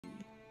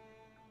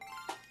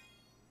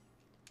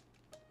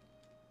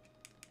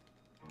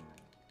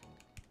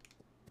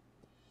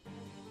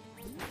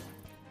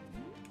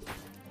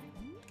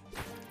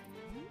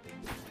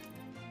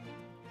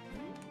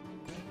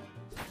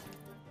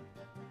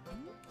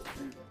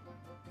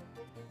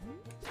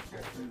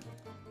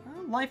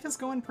life is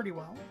going pretty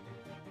well.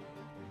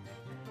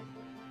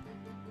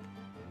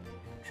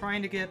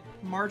 Trying to get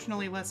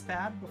marginally less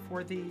bad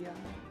before the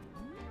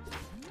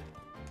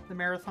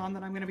marathon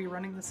that I'm going to be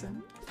running this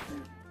in.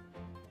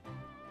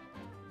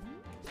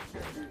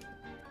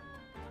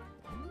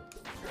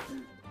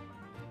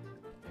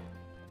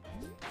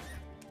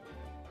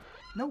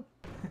 Nope.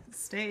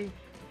 Stay.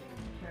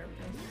 There we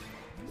go.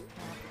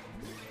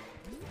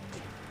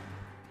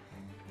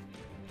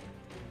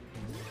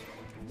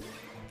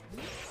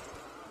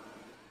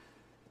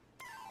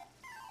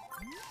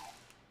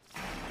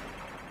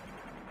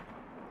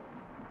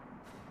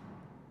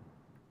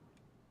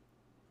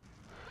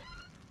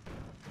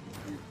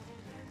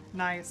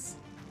 Nice.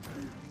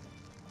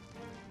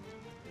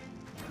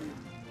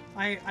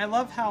 I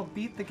love how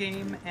beat the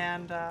game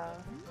and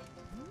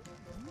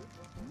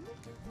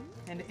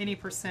any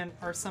percent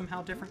are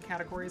somehow different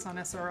categories on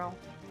SRL.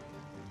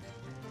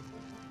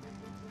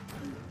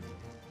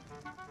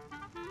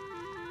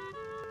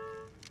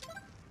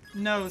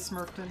 No,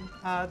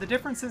 Smurfton. The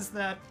difference is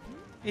that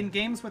in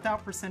games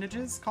without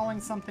percentages, calling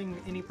something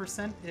any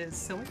percent is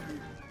silly.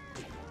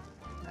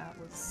 That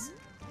was...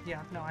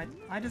 yeah, no,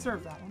 I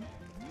deserve that one.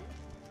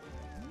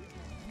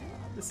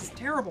 This is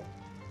terrible.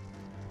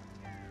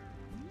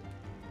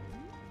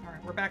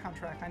 Alright, we're back on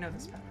track. I know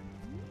this pattern.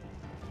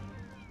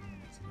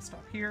 So we'll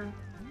stop here.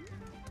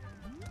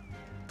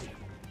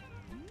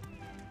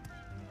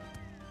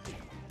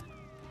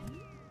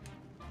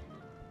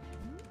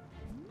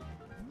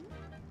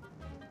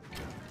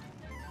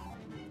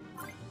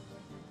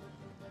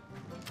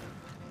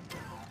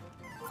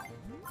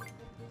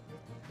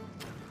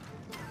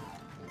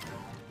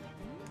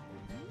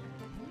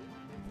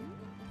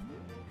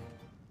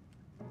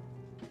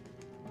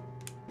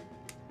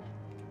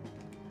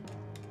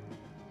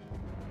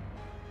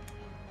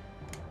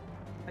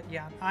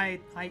 Yeah, I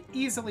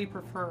easily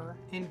prefer,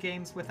 in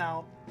games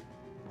without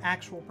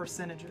actual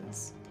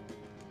percentages,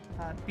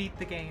 beat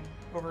the game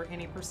over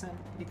any percent,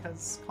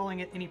 because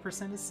calling it any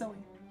percent is silly.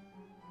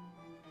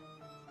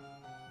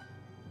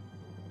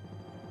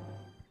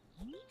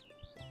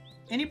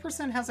 Any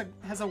percent has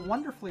a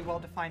wonderfully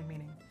well-defined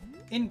meaning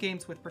in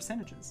games with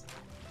percentages.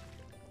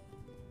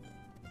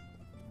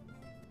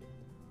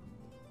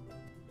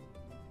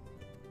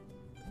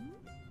 Oh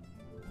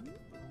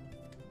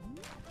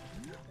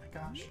my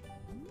gosh.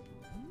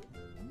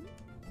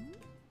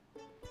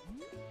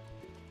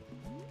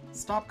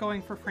 Stop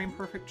going for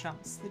frame-perfect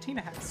jumps. The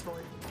Tina Hack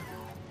story.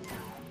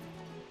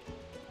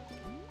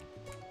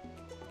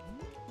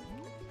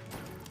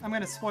 I'm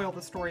gonna spoil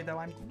the story, though.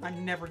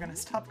 I'm never gonna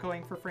stop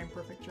going for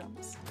frame-perfect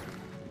jumps.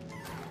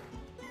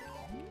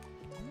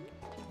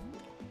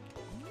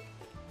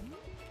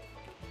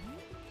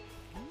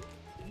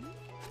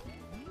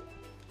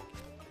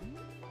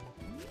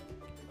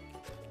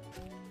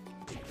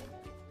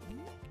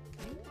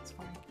 It's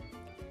fine.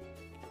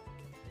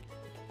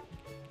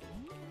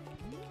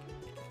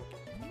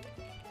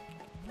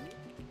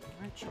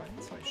 Alright, sure.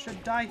 So I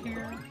should die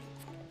here.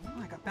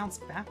 Oh, I got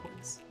bounced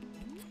backwards.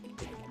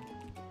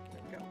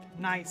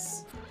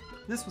 Nice.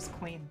 This was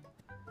clean.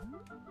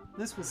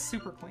 This was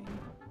super clean.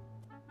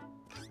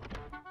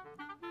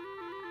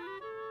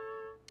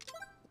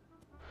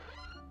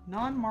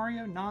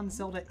 Non-Mario,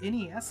 non-Zelda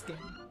NES game.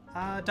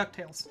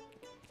 DuckTales.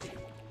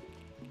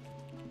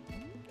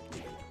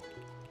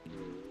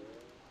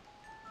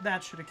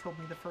 That should have killed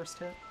me the first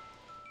hit.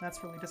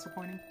 That's really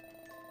disappointing.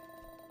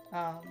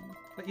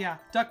 But yeah,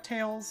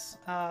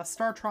 DuckTales,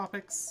 Star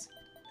Tropics.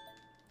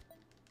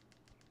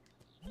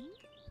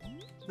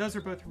 Those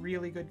are both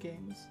really good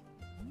games.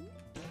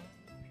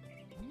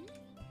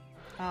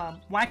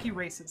 Wacky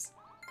Races.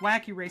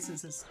 Wacky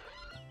Races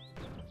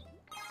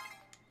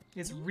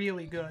is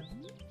really good.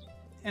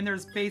 And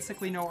there's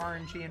basically no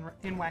RNG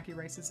in Wacky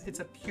Races. It's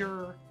a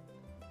pure...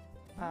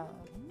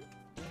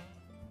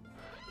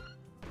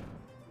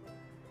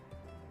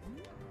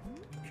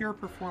 pure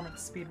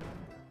performance speedrun.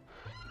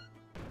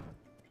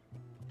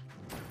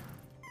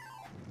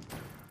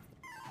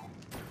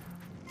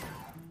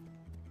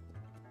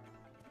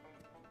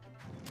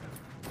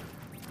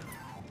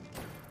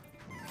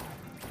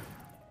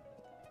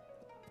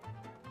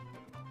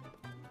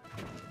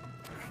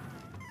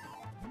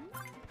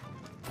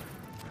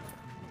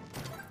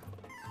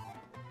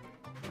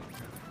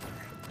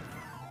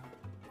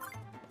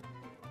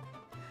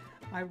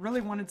 I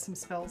really wanted some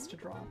spells to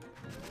drop.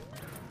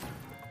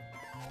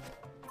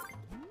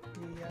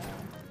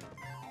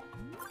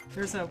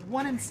 There's a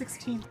 1 in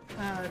 16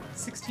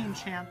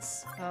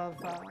 chance of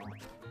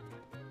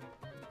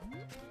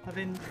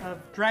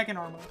dragon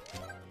armor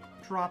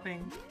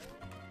dropping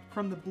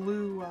from the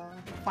blue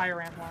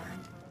fire ant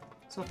line.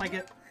 So if I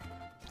get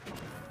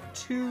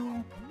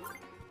 2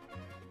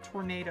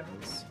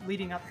 tornadoes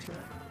leading up to it.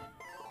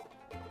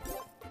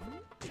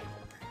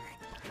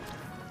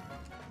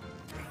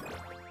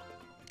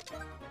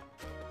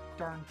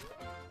 Darn.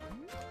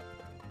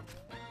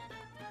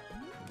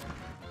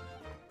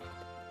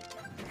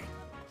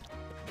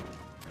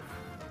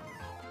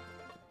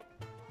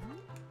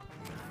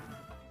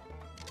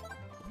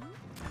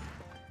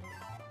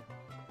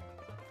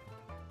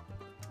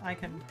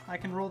 I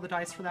can roll the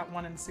dice for that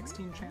 1 in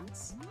 16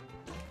 chance.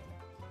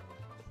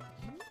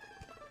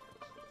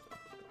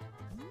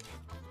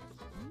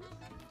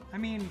 I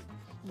mean,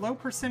 low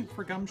percent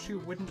for Gumshoe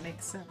wouldn't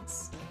make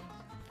sense.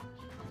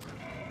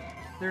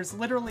 There's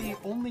literally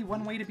only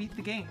one way to beat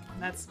the game,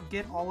 and that's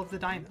get all of the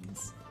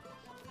diamonds.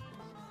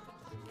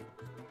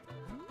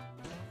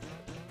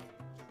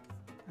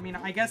 I mean,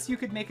 I guess you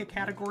could make a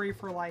category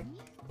for, like,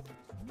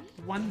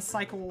 1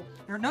 cycle...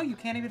 Or no, you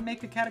can't even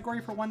make a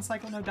category for 1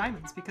 cycle no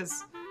diamonds,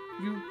 because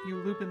you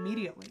loop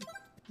immediately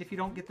if you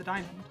don't get the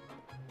diamond.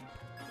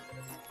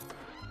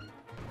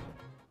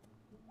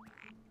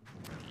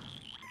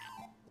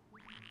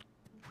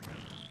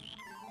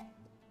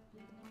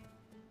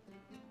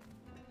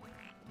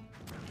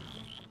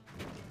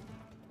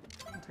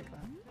 I'll take that.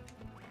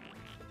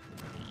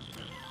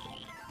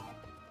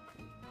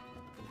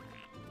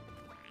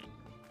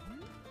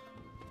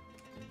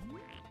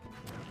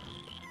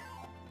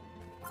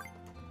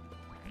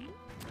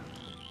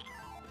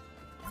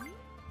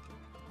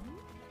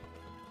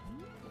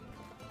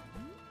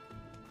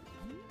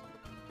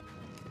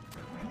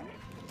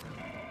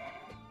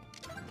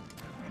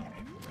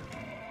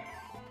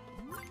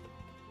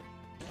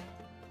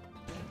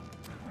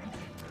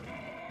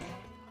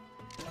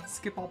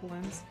 Skip all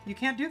balloons. You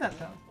can't do that,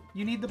 though.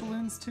 You need the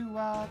balloons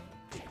to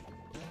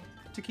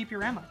keep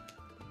your ammo.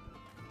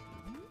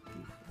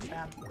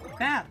 Bad.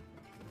 Bad!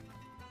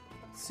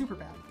 Super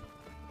bad.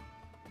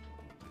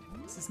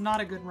 This is not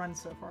a good run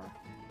so far.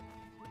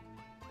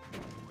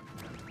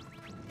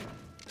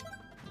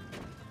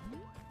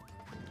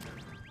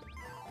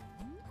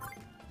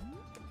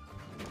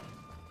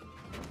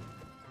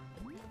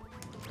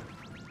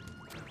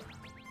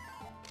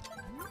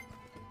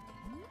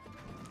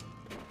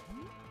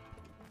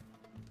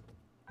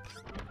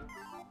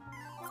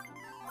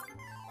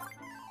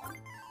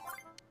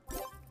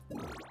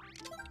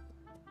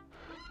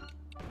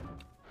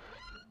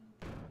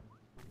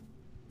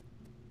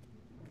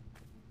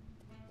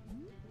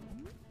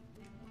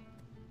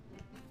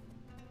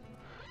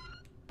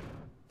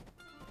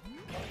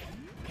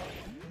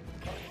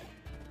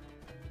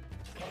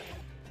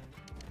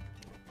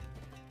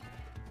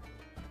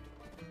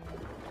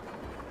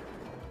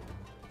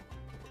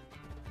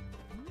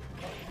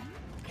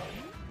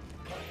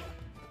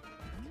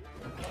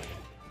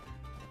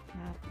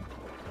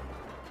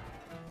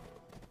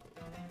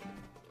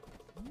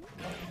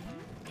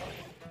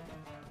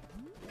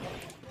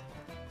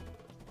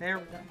 There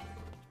we go.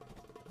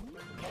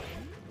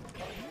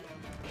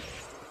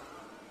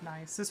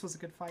 Nice. This was a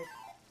good fight.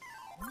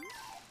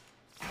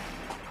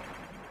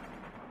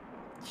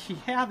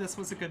 Yeah, this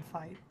was a good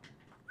fight.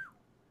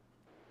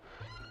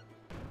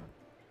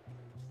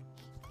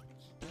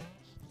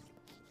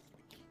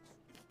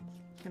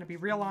 Gonna be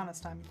real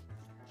honest, I'm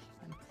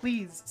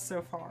pleased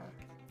so far.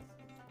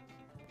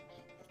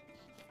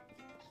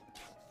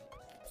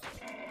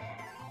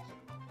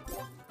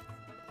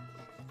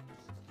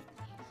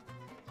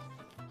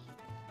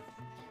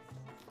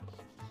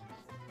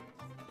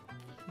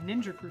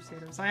 Ninja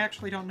Crusaders. I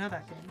actually don't know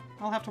that game.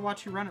 I'll have to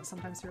watch you run it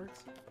sometime, Sirix.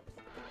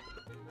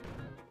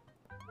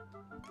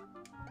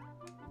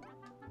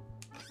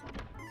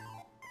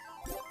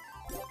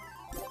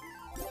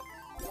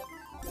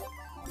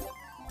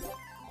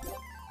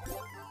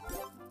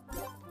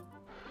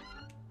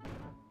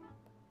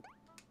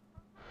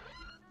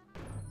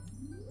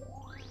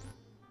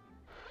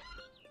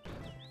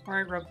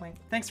 Alright, Roguelink.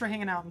 Thanks for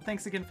hanging out, and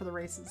thanks again for the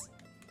races.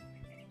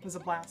 It was a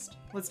blast.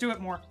 Let's do it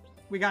more.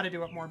 We gotta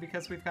do it more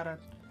because we've got a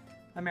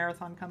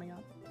marathon coming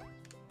up.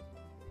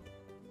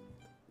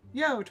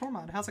 Yo,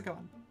 Tormod, how's it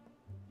going?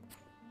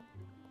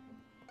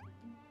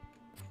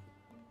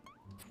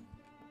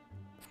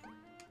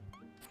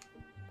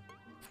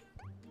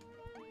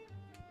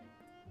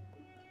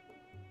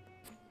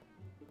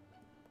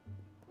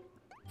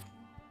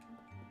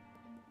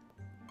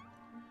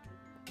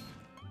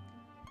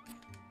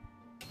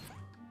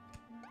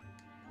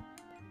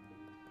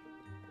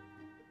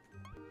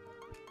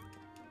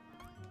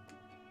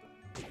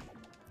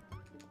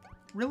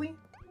 Really?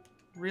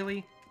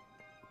 Really?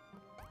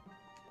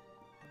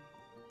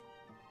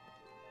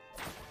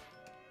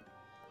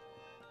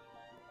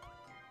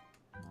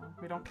 No,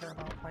 we don't care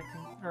about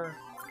lightning or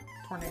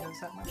tornadoes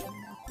that much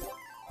anymore.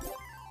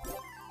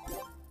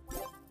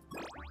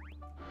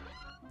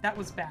 That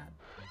was bad.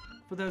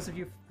 For those of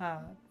you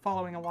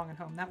following along at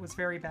home, that was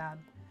very bad.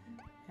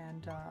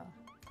 And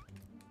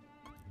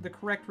the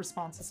correct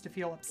response is to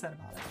feel upset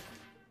about it.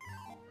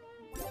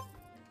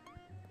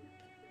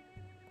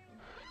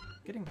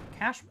 Getting the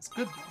cash was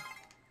good, though.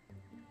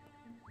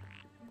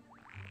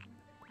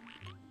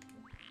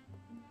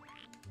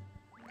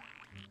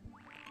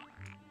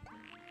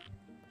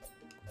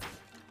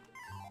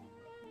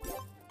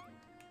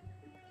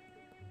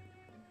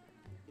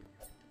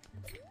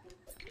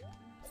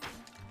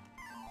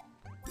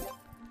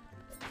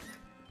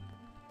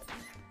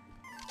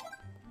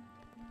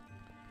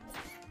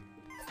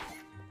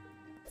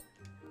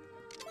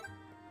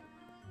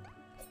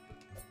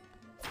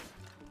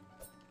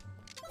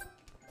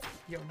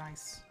 Yo,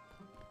 nice.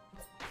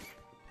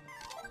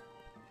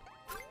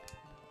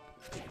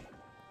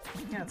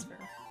 Yeah, it's fair.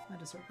 I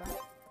deserve that.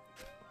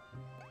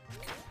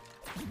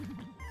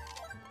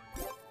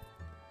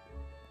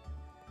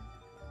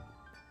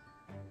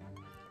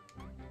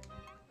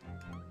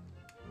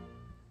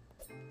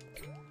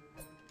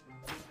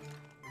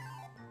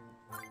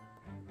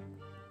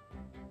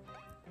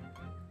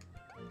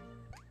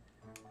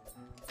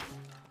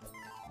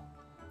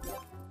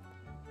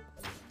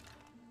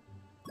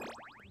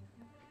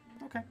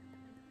 Okay.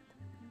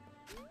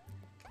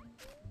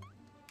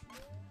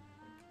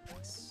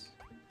 Nice.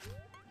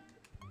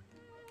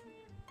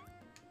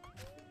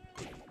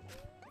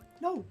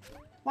 No!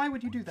 Why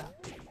would you do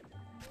that?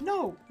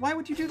 No! Why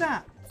would you do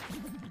that?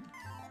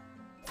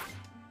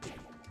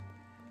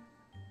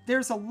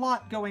 There's a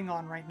lot going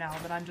on right now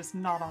that I'm just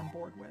not on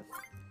board with.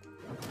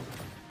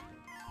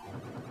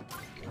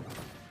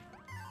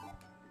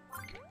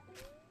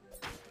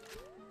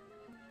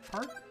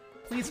 Heart?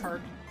 Please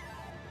heart.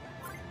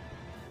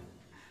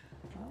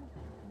 Well,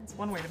 that's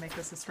one way to make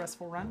this a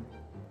stressful run.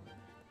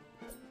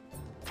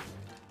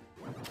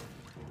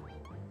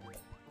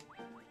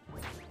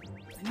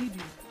 I need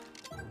you.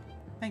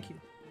 Thank you.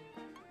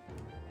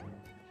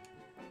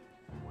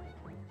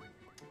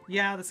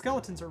 Yeah, the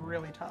skeletons are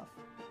really tough.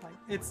 Like,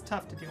 it's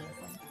tough to deal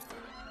with them.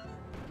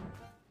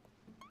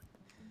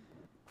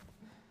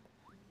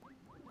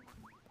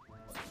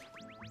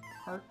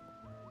 Heart.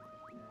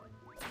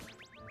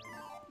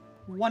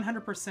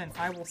 100%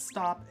 I will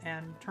stop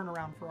and turn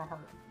around for a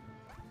heart.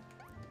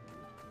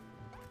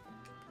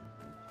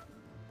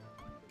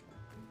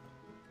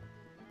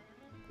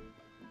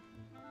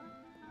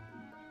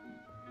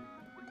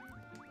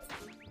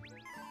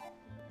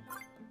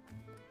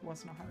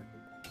 Wasn't a heart.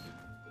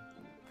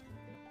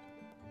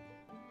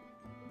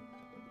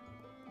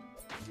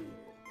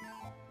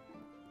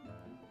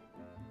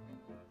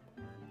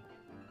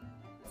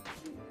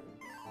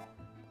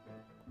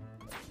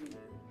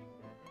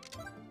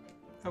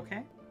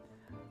 Okay.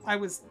 I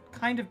was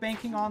kind of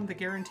banking on the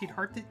guaranteed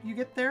heart that you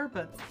get there,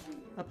 but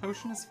a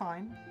potion is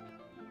fine.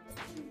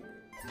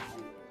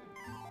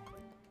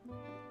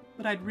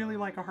 But I'd really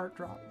like a heart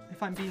drop,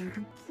 if I'm being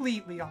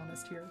completely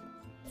honest here.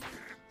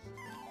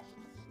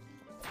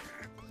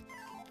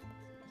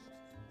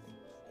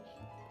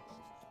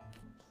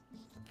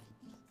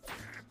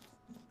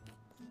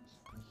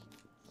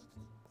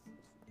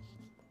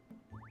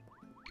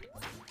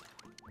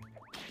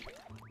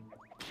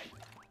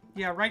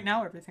 Yeah, right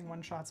now everything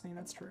one-shots me,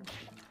 that's true.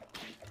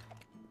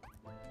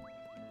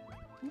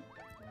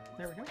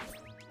 There we go.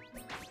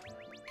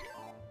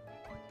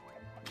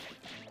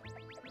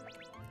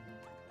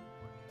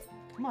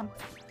 Come on.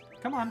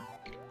 Come on.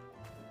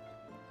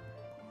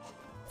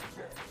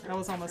 That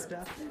was almost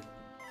death.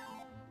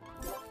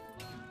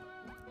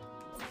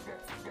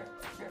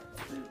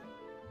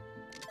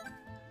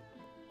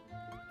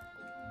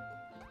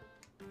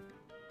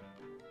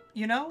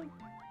 You know,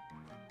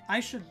 I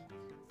should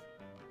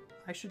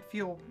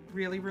feel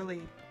really,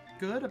 really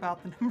good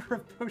about the number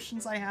of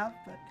potions I have,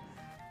 but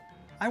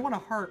I want a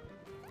heart.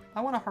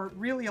 I want a heart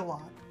really a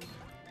lot.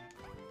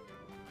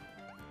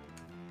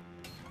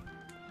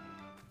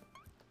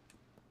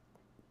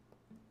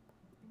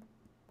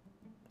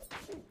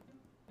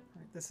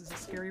 Alright, this is a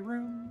scary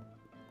room.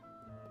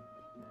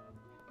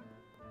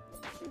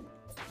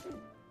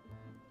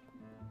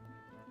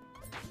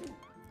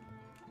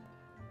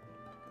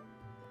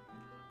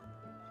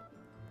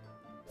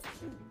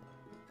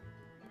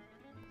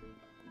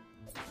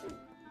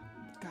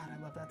 God,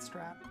 I love that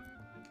strat.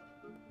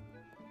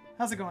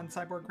 How's it going,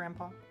 Cyborg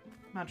Grandpa?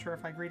 Not sure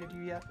if I greeted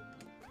you yet.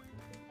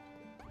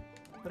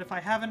 But if I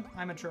haven't,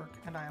 I'm a jerk,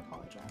 and I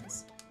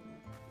apologize.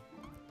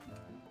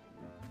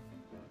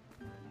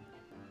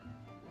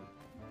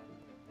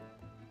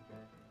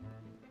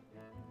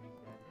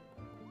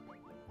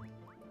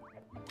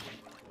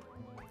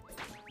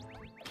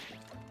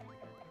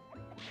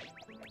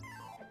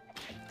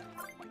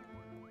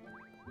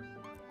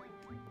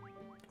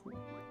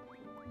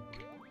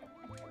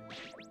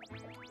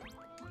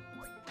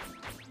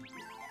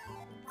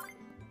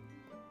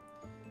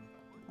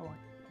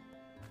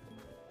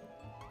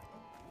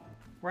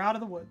 We're out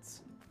of the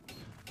woods.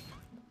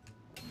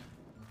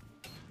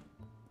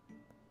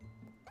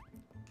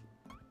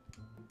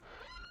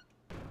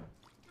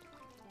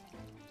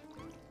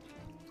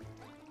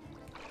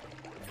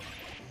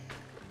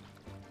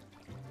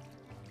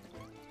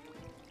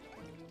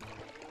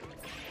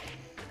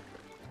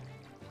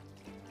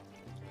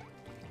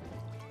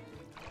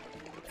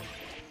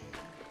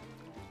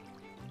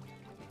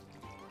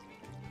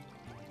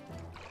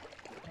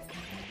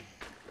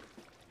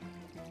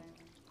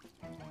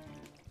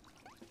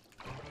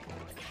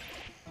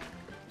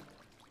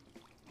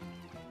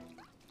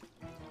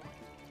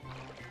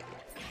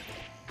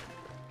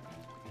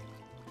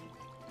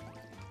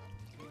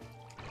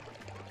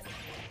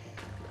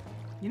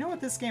 You know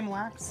what this game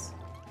lacks?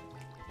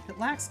 It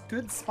lacks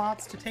good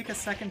spots to take a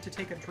second to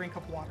take a drink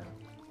of water.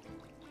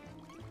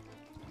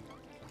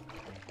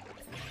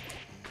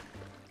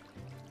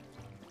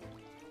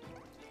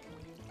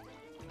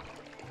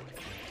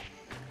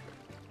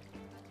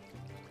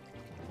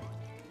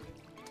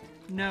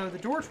 No, the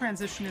door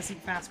transition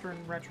isn't faster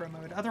in retro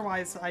mode.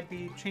 Otherwise, I'd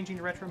be changing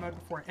to retro mode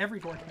before every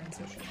door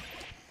transition.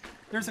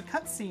 There's a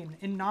cutscene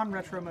in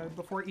non-retro mode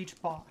before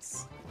each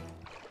boss.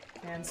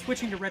 And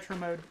switching to retro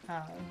mode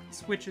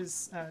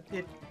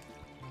it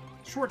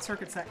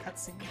short-circuits that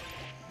cutscene.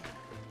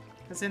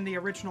 Because in the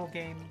original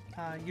game,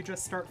 you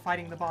just start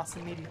fighting the boss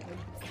immediately.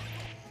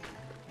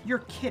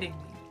 You're kidding me.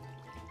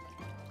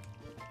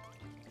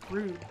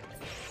 Rude.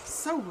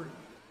 So rude.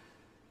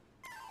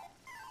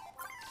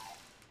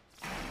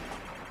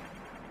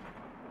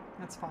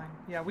 That's fine.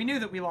 Yeah, we knew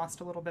that we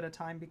lost a little bit of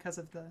time because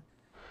of the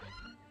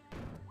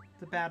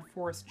bad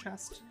forest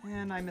chest.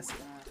 And I missed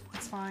that.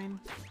 It's fine.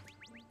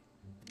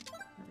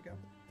 There we go.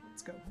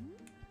 Let's go.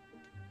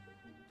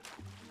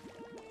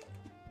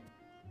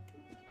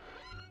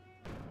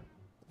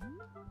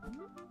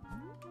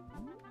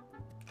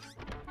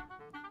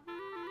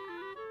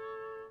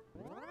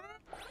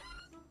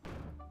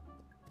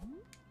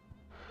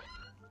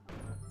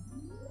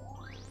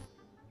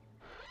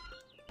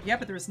 Yeah,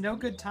 but there's no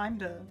good time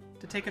to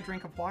take a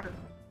drink of water.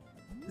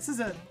 This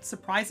is a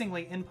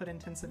surprisingly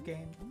input-intensive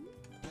game.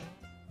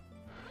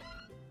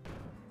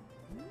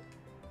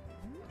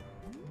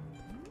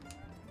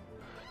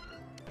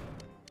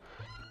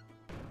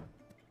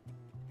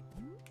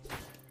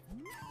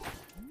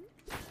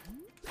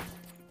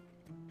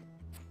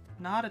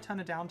 Not a ton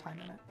of downtime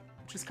in it,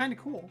 which is kind of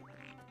cool.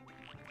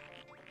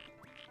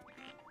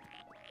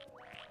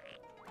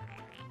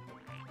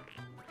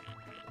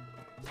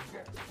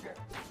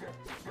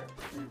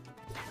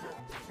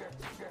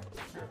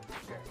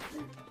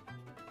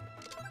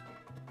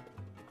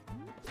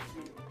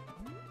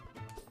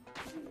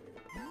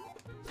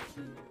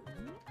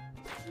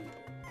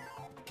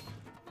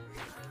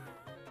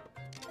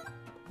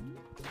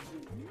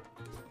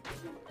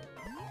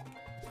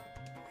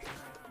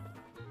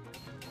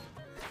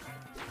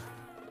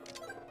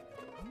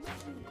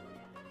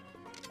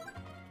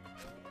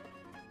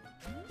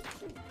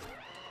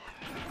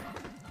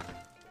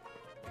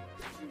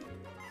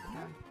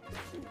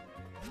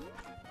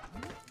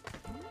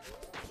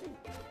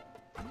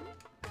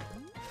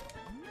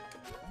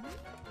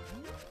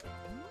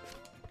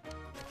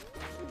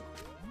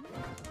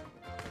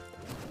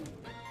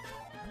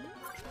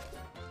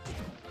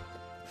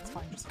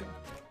 Fine, just go.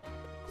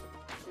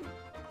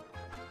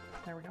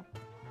 There we go.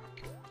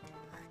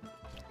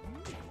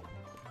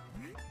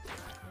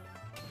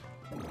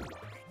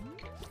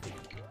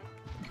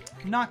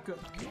 Not good.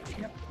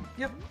 Yep,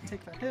 yep,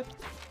 take that hit.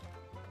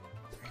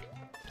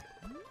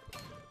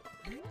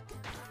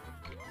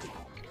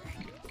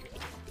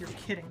 You're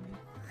kidding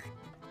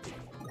me.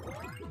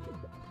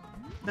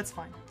 That's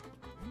fine.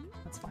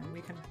 That's fine.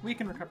 We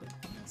can recover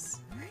from this.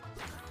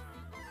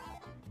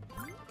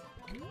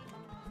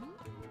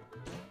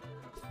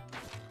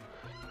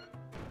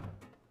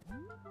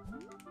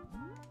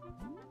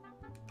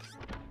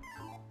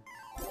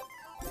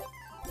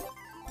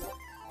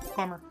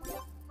 Bummer.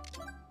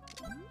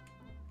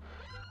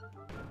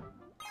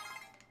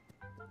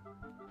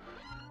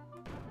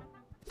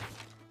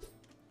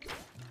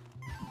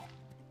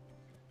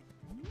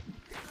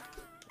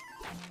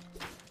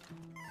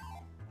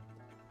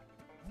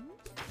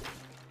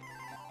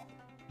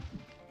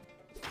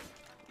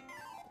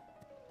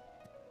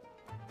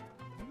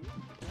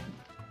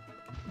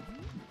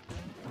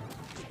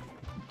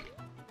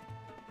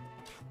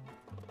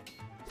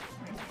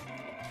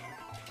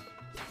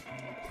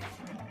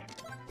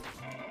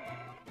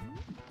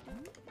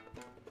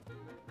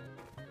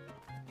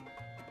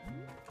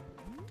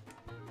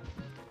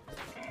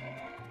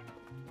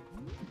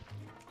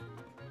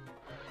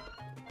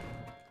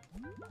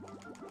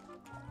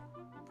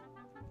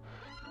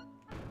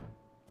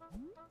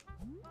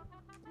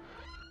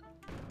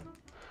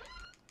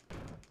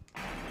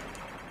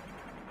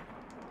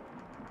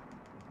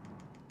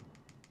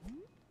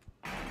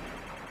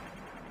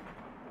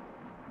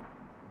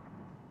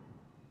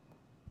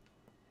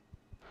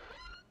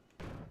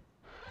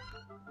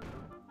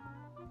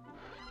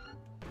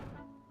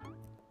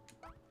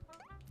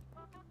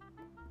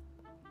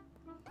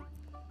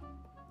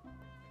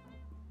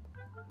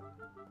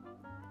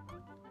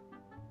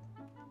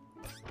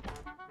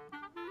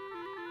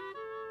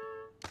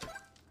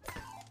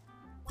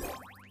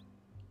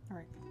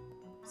 Alright.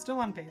 Still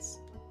on pace.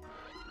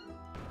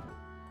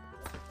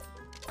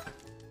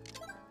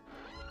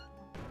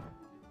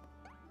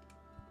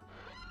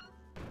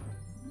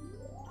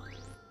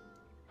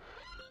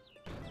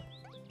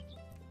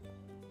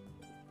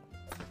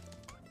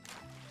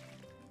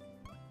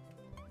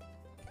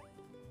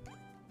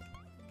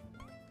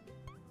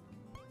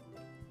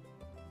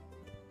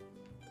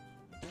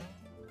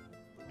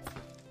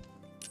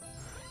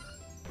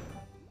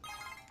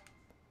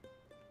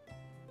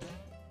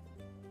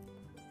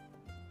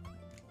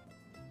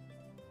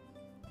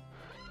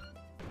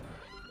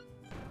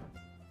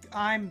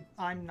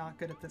 I'm not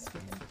good at this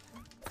game.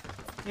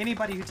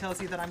 Anybody who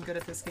tells you that I'm good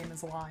at this game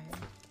is lying.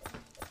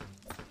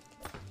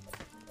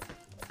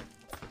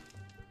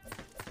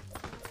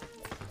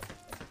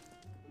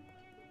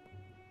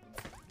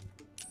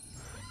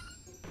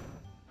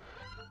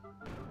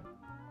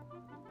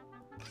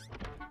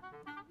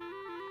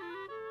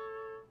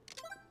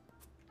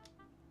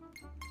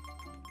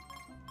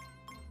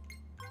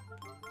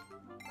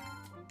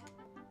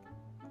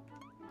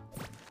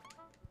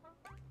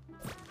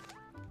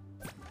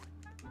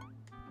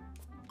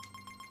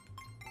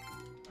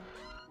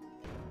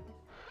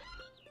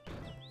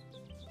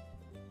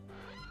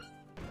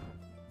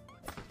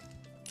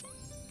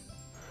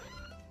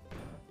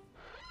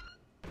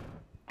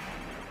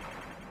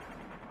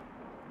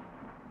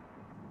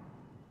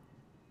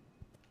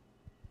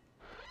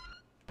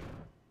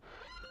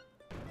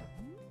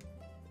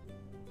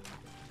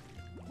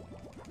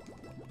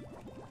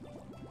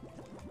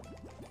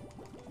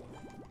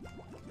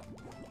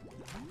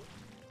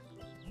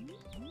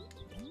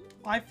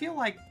 I feel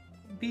like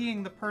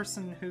being the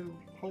person who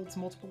holds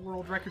multiple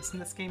world records in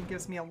this game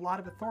gives me a lot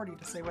of authority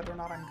to say whether or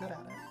not I'm good at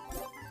it.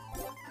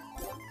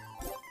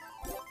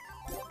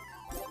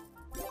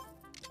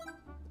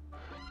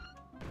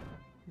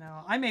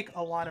 No, I make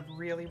a lot of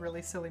really,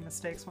 really silly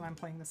mistakes when I'm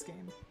playing this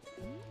game.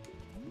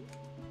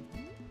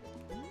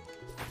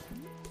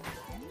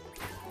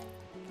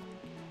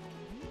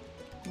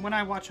 When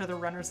I watch other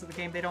runners of the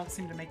game, they don't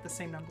seem to make the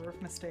same number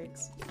of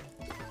mistakes.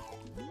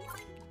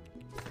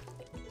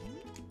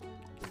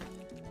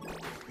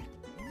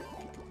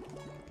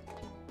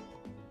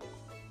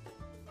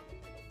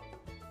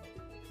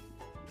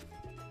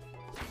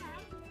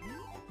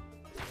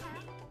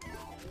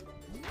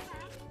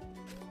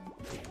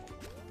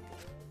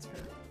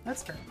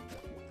 That's fair.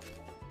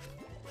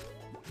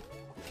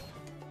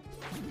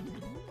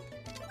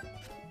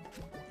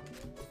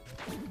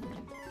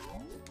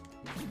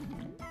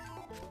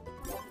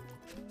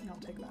 I'll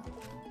take that.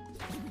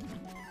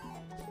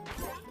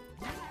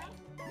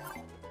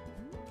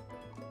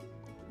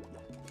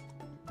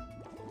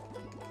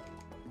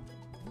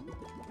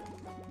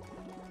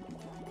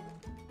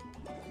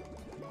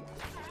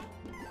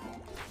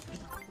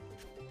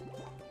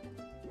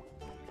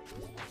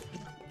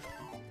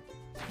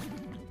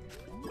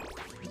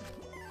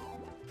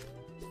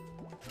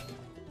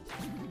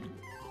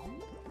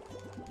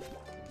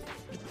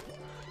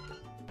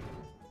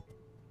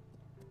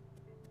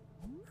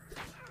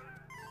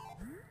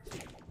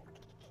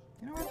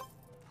 You know what?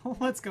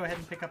 Let's go ahead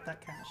and pick up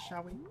that cash,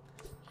 shall we? There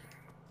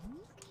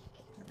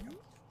we go.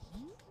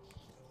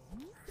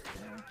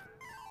 There.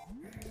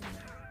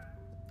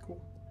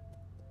 Cool.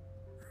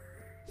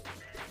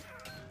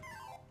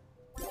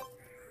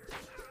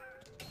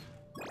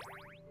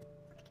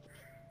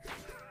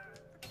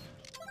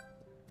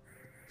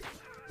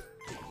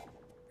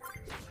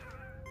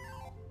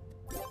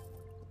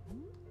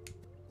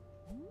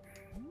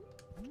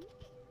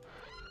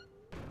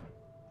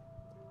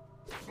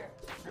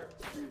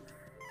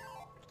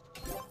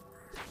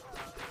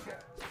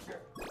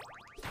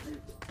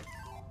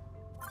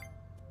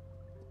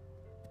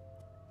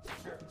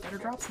 Better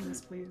drop some of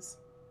this, please.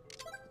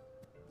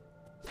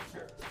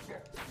 Yeah,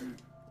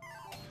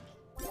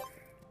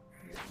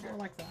 more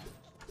like that.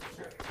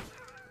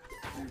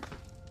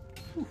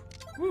 Whew.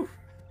 Whew.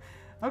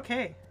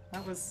 Okay,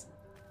 that was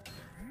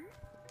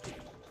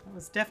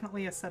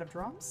definitely a set of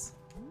drops.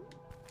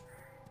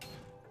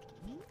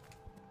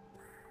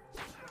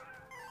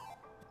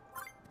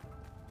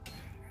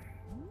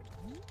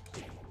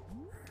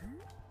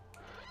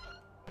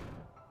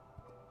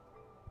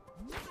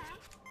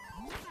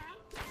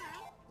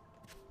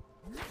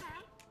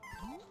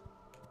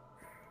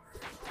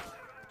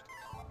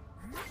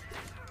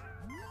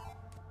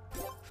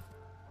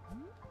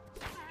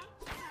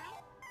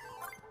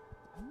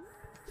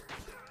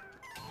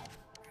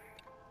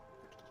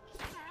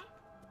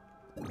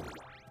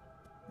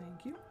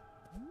 Thank you.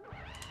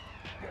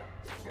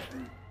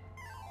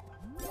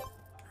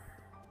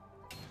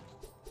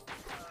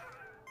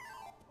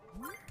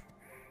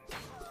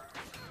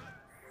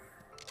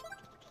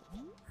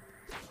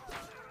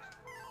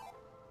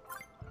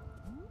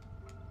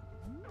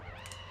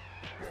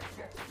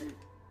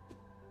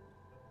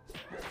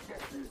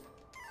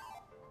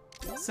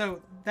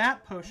 So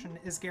that potion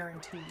is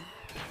guaranteed.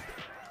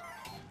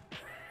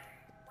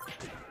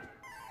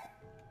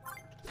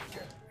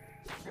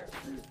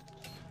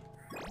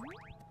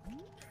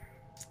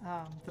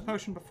 The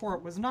potion before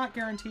it was not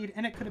guaranteed,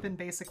 and it could have been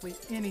basically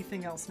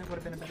anything else, and it would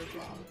have been a better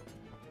job.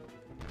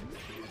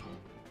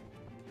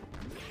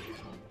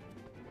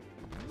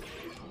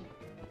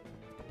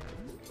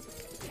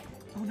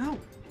 Oh no!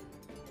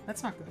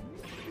 That's not good.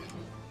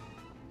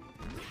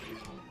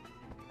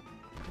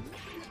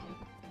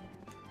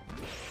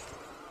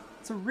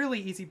 It's a really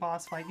easy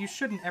boss fight. You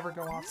shouldn't ever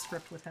go off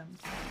script with him.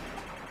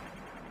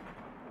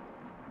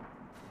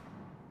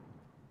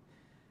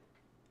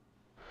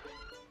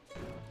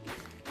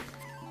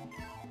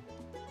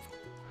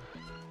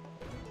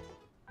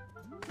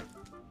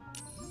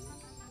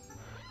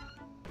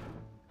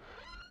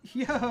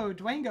 Yo,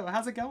 Dwango,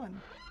 how's it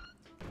going?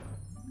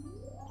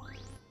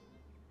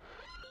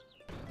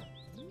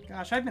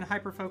 Gosh, I've been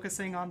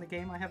hyper-focusing on the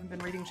game. I haven't been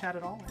reading chat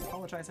at all. I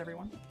apologize,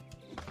 everyone.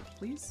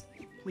 Please?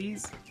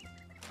 Please?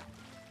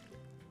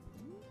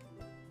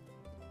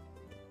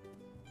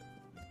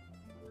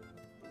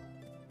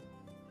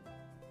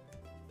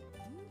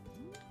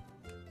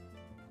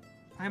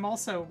 I'm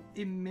also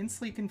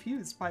immensely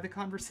confused by the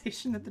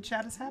conversation that the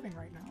chat is having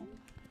right now.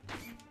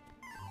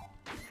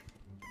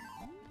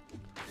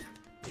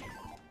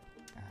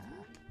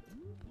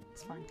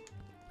 It's fine.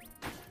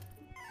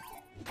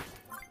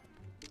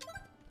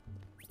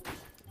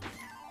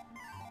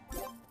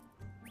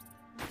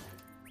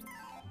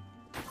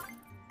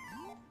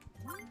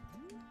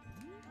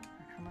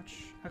 How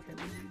much? Okay,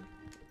 we need...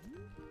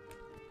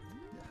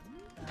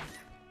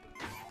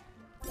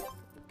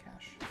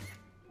 cash.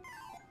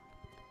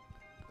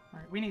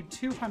 Alright, we need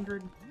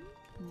 200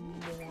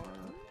 more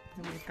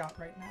than we've got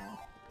right now.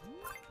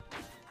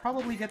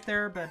 probably get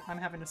there, but I'm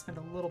having to spend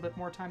a little bit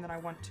more time than I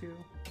want to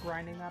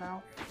grinding that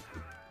out.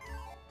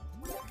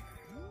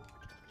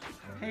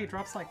 Hey,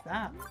 drops like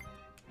that.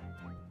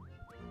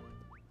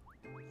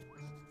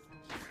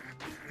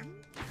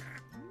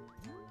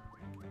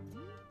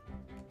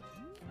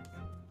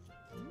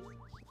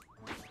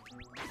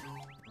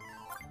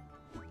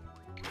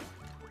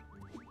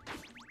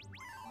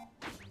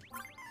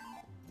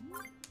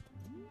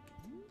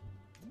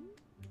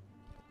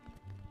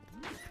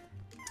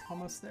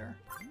 Almost there.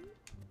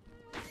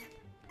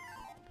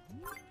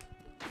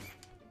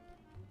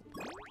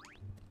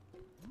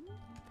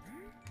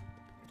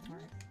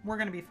 Alright, we're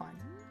gonna be fine.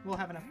 We'll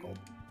have enough gold.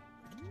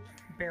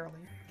 Barely.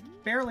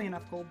 Barely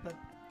enough gold, but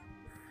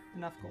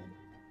enough gold.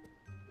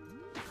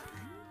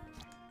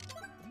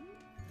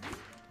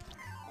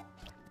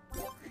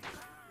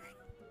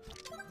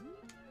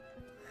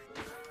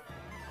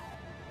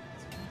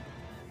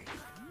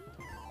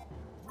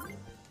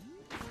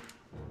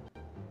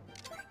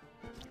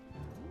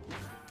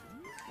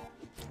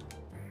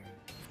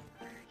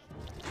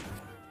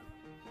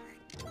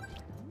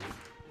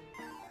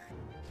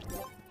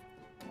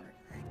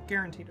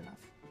 Guaranteed enough.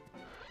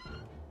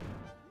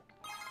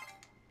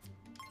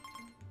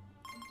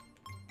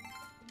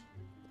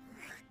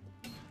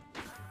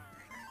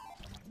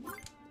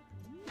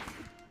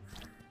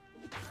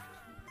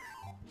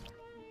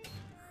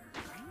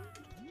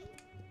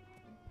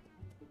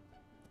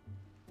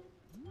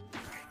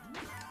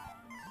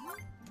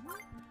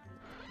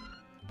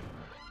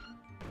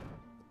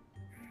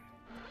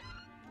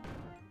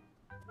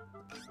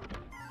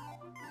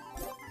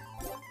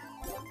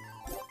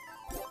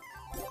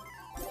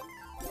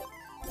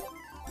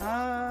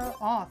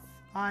 Off.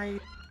 I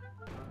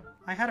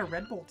had a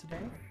Red Bull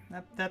today.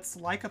 That's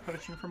like a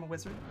potion from a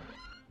wizard.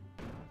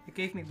 It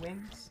gave me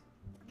wings.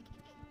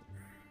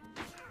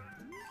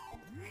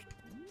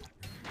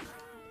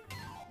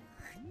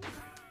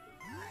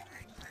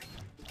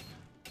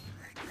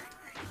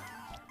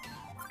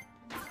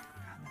 God,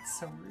 that's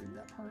so rude,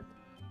 that part.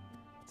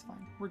 It's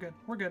fine. We're good.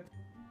 We're good.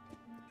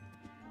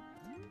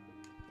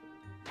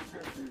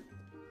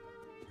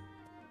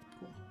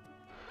 Cool.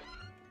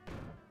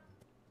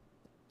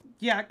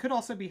 Yeah, it could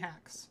also be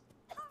hacks.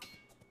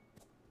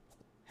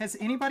 Has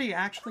anybody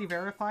actually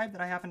verified that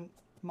I haven't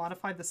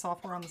modified the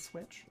software on the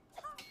Switch?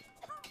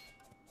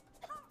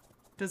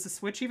 Does the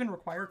Switch even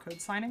require code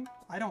signing?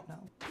 I don't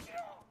know.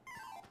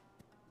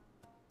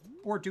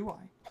 Or do I?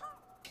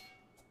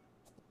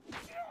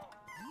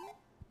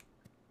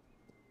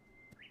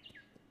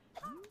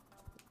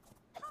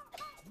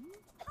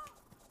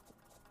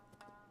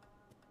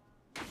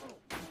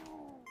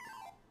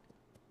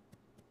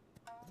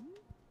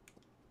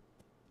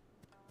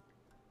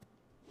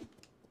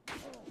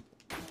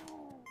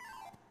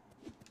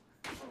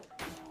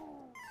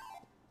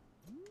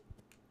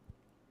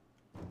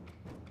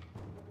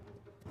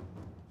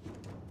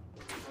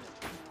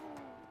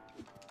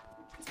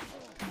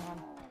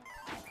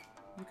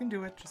 You can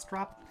do it. Just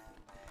drop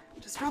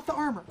the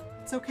armor.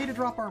 It's okay to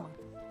drop armor.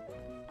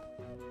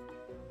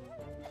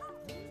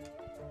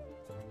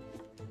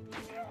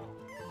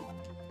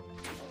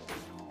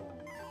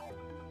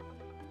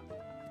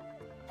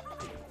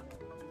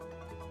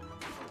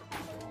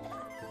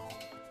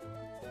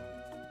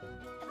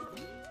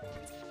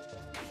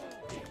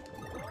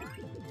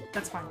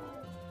 That's fine.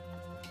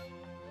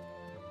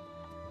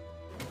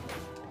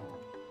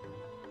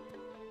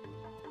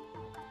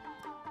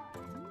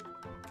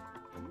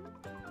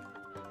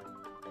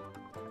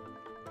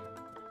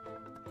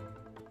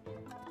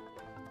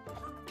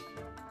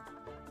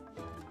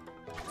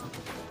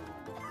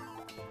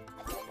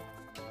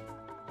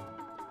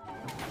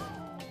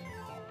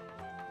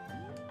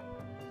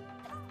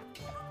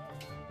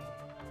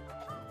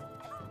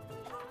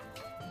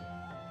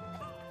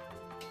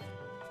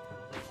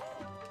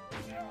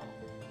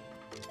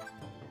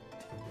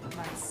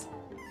 Nice.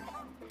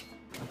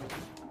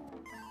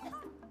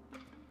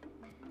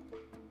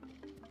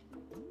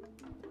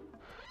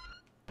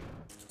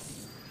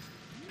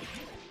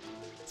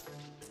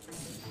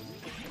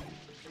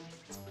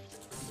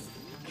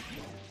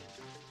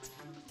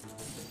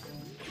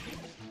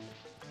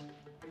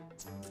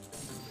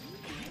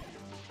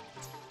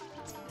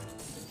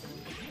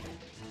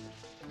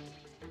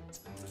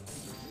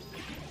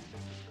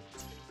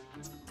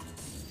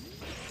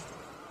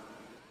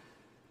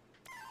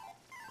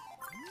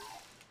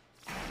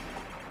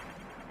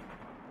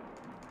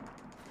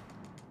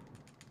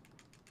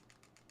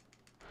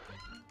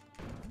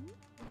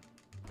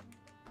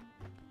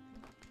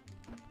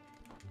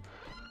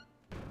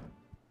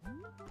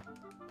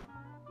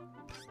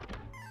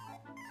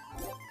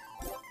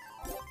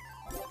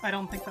 I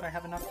don't think that I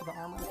have enough for the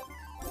armor.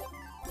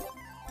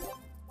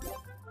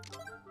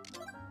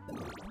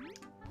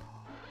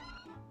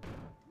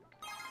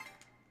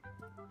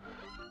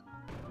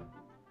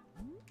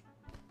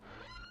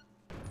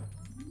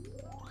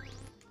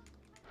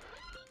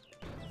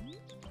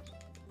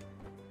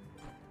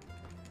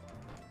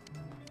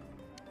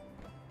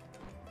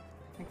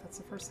 I think that's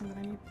the first thing that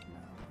I need. No,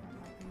 I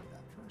might need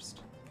that first.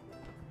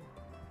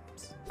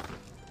 Oops.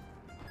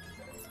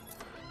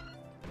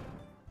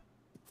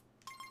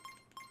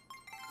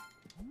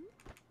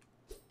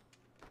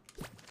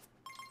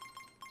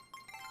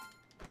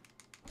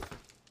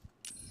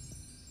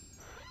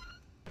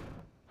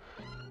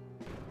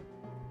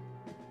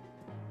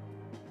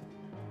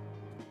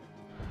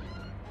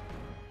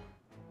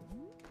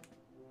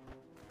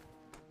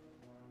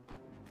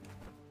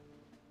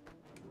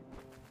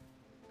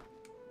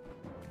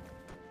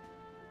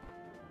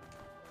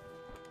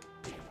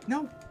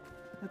 No!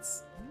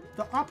 That's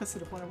the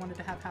opposite of what I wanted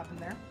to have happen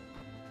there.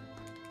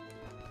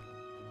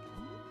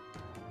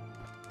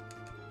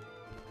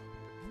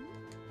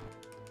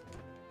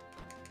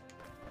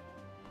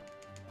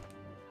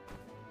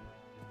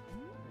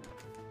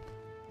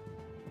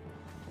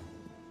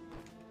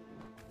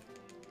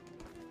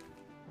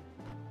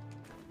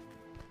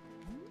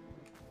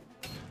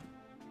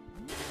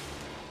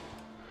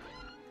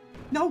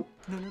 No!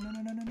 No, no, no,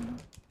 no, no, no, no.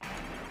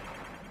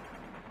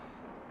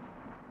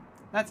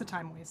 That's a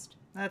time waste.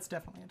 That's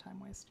definitely a time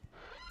waste.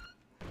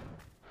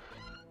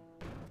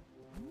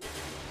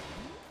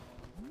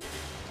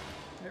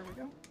 There we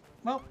go.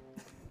 Well.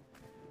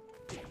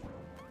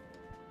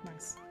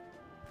 Nice.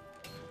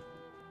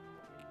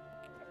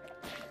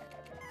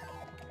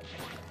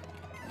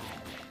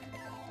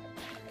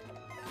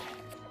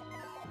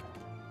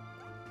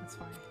 That's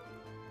fine.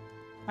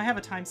 I have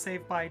a time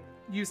save by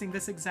using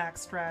this exact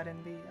strat in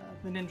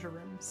the ninja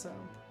room, so...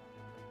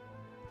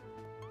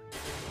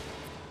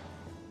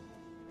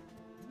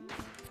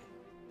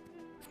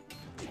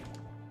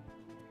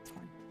 It's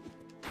fine.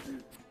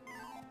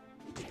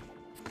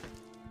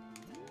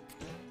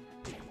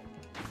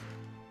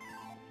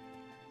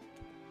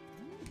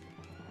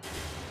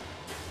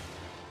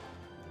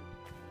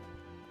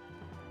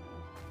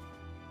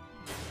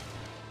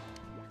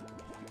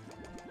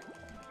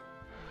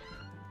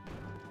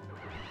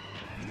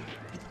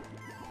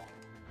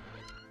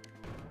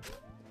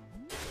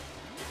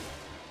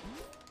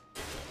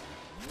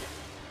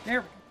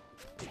 There we go.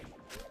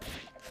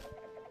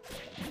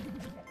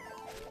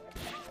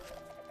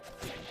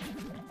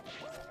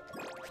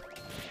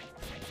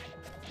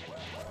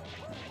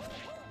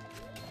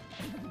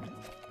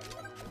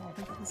 Oh, I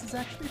think that this is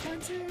actually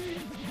time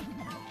save.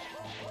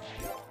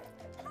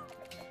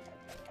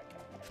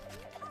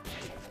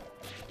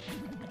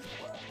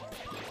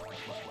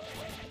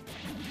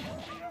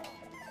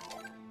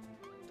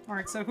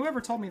 Alright, so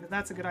whoever told me that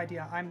that's a good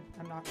idea, I'm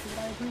not sure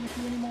that I agree with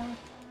you anymore.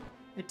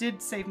 It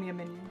did save me a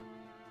menu.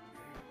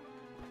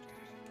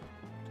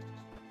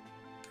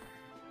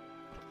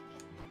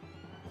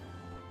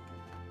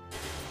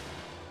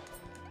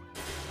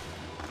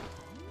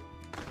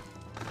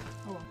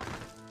 Oh well.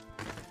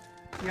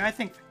 Yeah, I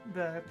think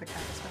the cat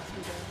is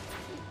faster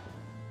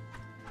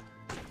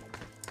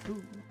there.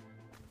 Ooh.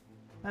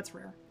 That's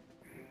rare.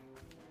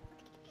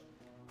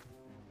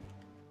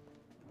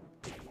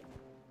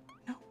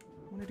 No, I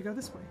wanted to go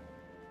this way.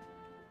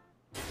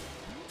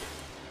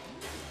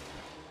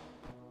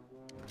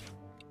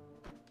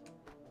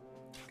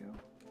 Go.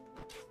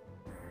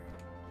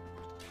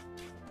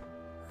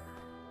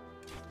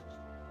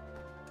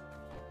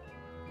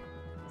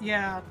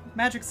 Yeah,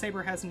 Magic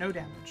Saber has no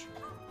damage.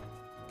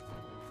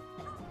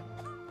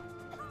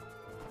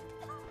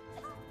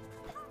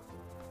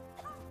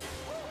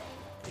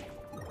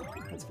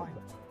 That's fine.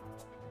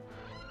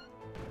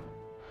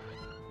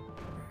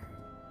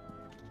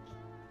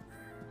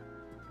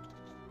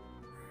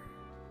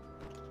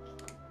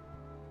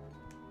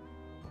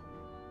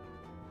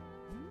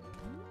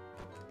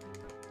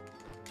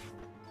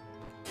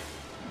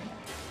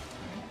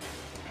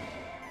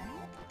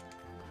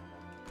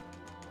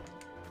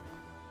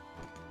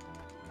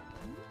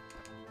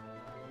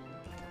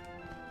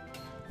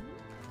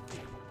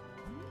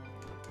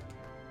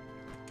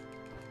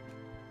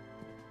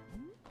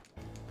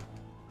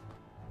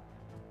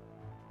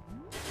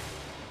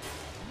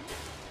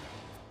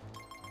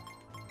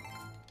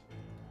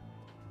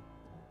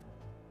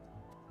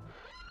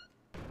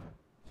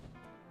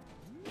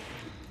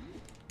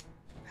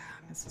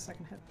 It's the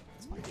second hit.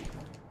 It's fine.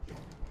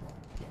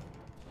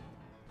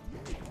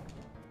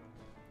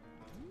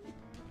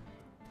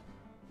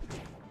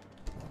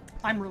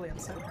 I'm really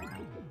upset right now.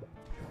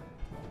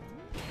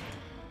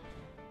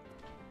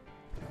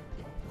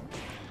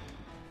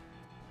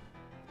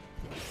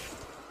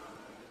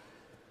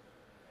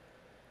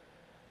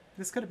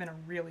 This could have been a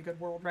really good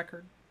world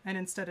record, and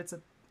instead it's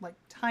a, like,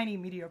 tiny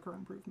mediocre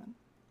improvement.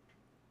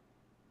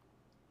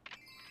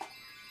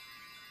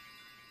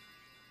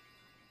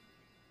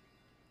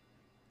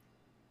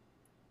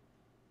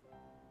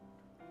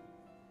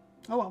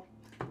 Oh well.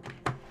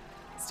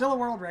 Still a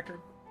world record.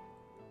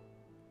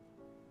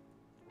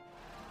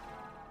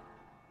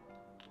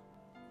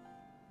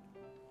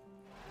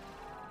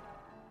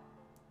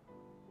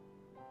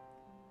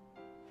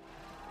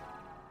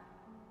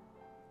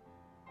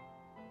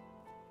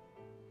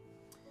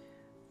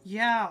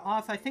 Yeah,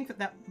 Oth, I think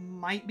that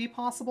might be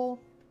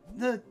possible.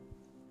 The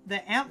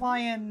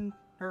antlion,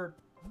 or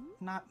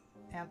not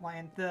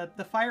antlion,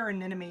 the fire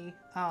anemone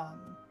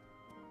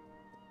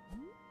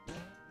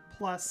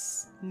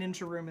plus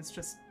ninja room is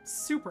just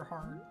super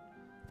hard.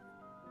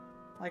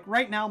 Like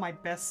right now my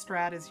best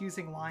strat is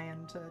using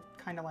lion to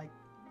kind of like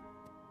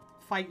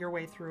fight your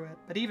way through it,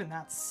 but even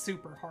that's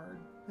super hard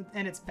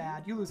and it's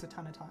bad. You lose a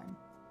ton of time.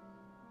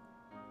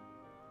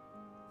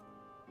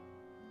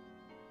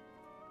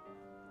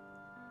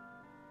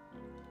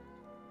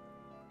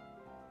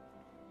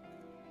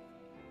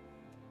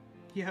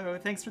 Yo,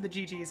 thanks for the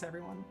GGs,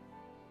 everyone.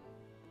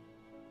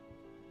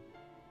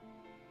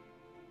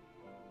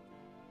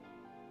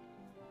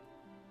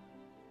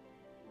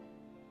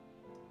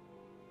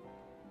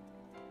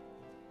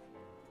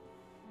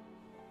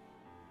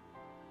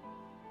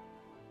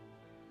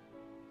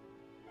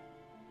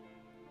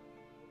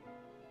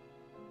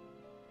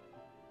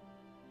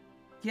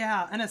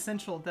 Yeah,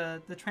 Unessential.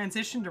 The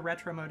transition to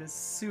retro mode is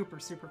super,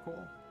 super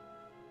cool.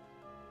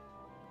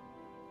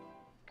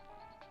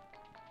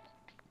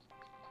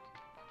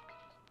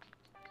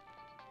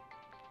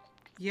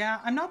 Yeah,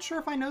 I'm not sure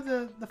if I know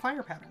the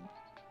fire pattern.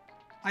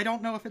 I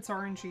don't know if it's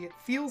RNG. It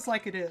feels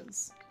like it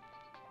is.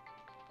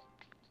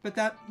 But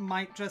that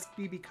might just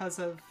be because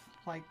of,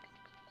 like,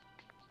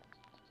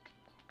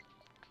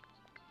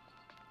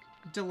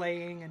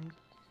 delaying and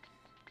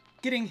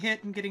getting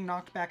hit and getting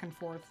knocked back and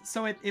forth.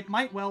 So it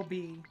might well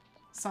be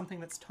something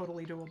that's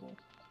totally doable.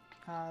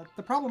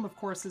 The problem, of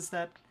course, is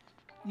that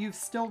you've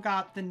still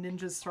got the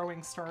ninjas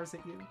throwing stars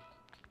at you.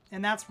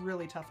 And that's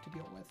really tough to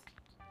deal with.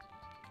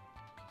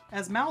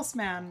 As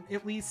Mouseman,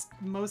 at least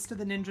most of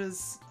the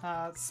ninjas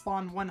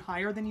spawn one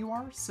higher than you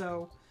are,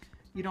 so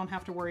you don't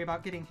have to worry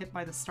about getting hit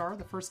by the star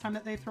the first time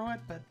that they throw it,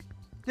 but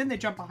then they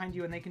jump behind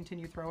you and they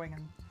continue throwing,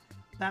 and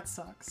that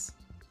sucks.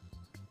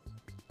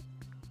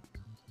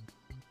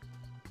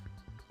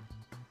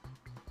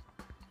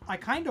 I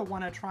kind of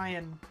want to try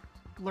and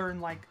learn,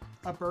 like,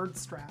 a bird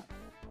strat.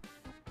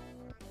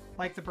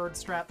 Like the bird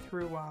strat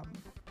through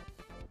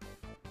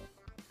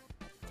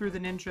the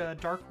ninja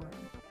dark room,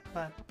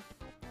 but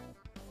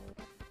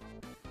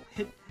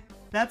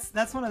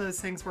that's one of those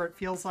things where it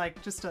feels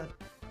like just a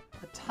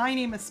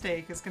tiny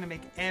mistake is going to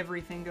make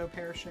everything go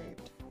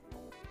pear-shaped.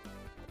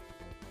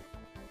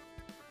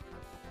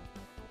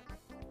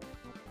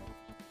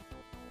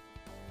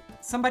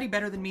 Somebody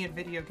better than me at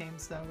video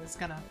games, though, is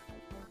gonna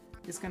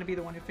be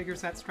the one who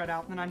figures that strat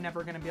out, and then I'm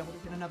never going to be able to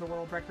get another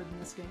world record in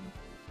this game.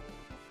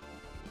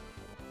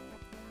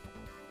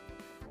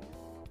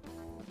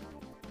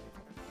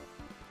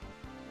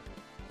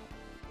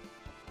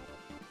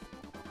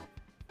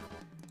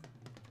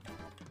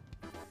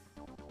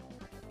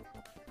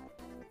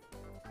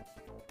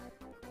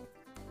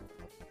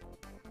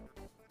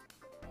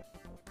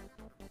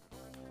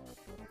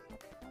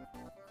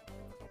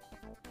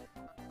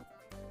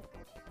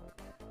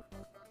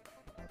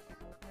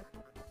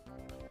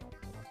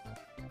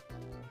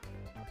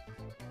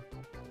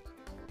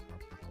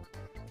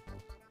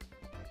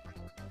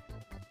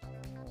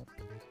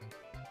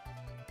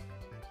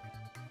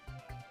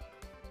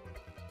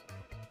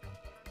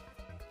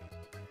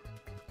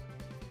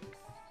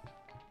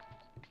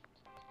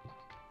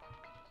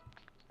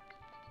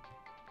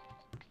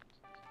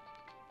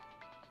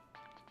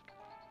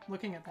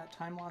 Looking at that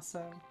time loss,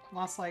 though.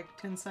 Lost like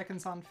 10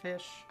 seconds on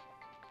fish,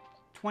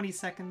 20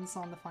 seconds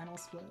on the final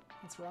split.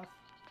 That's rough.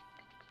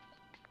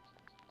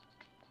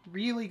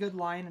 Really good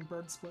line and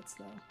bird splits,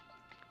 though.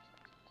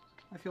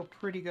 I feel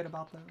pretty good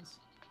about those.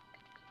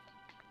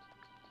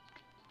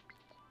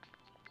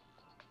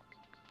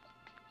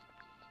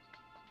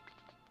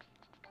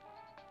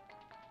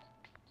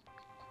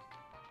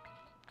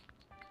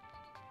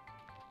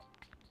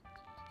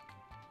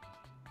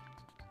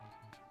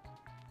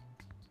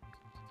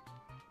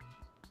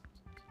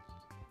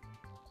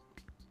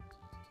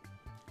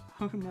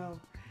 Oh no.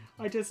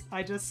 I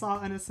just saw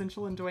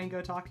Unessential and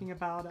Dwango talking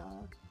about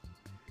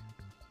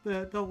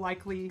the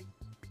likely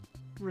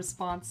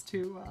response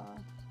to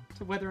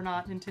whether or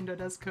not Nintendo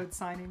does code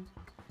signing.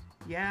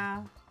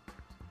 Yeah.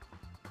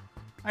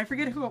 I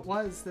forget who it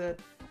was that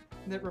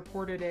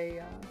reported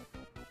a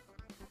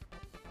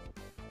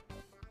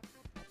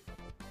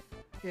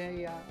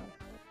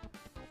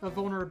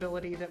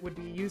vulnerability that would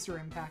be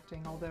user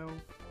impacting, although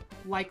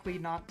likely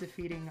not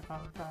defeating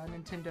of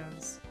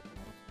Nintendo's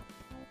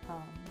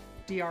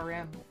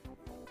DRM,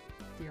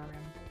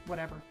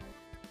 whatever.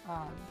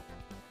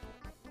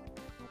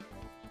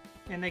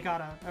 And they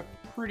got a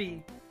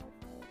pretty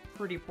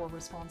poor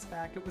response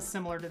back. It was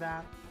similar to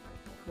that.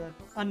 The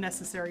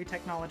unnecessary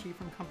technology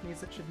from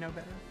companies that should know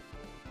better.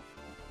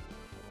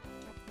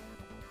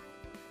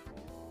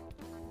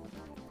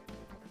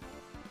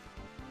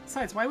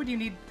 Besides, why would you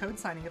need code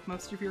signing if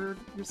most of your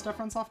stuff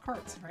runs off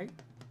carts, right?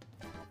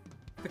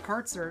 The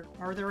carts are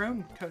their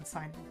own code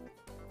signing.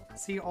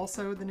 See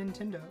also the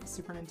Nintendo,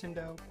 Super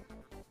Nintendo,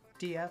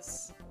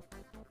 DS,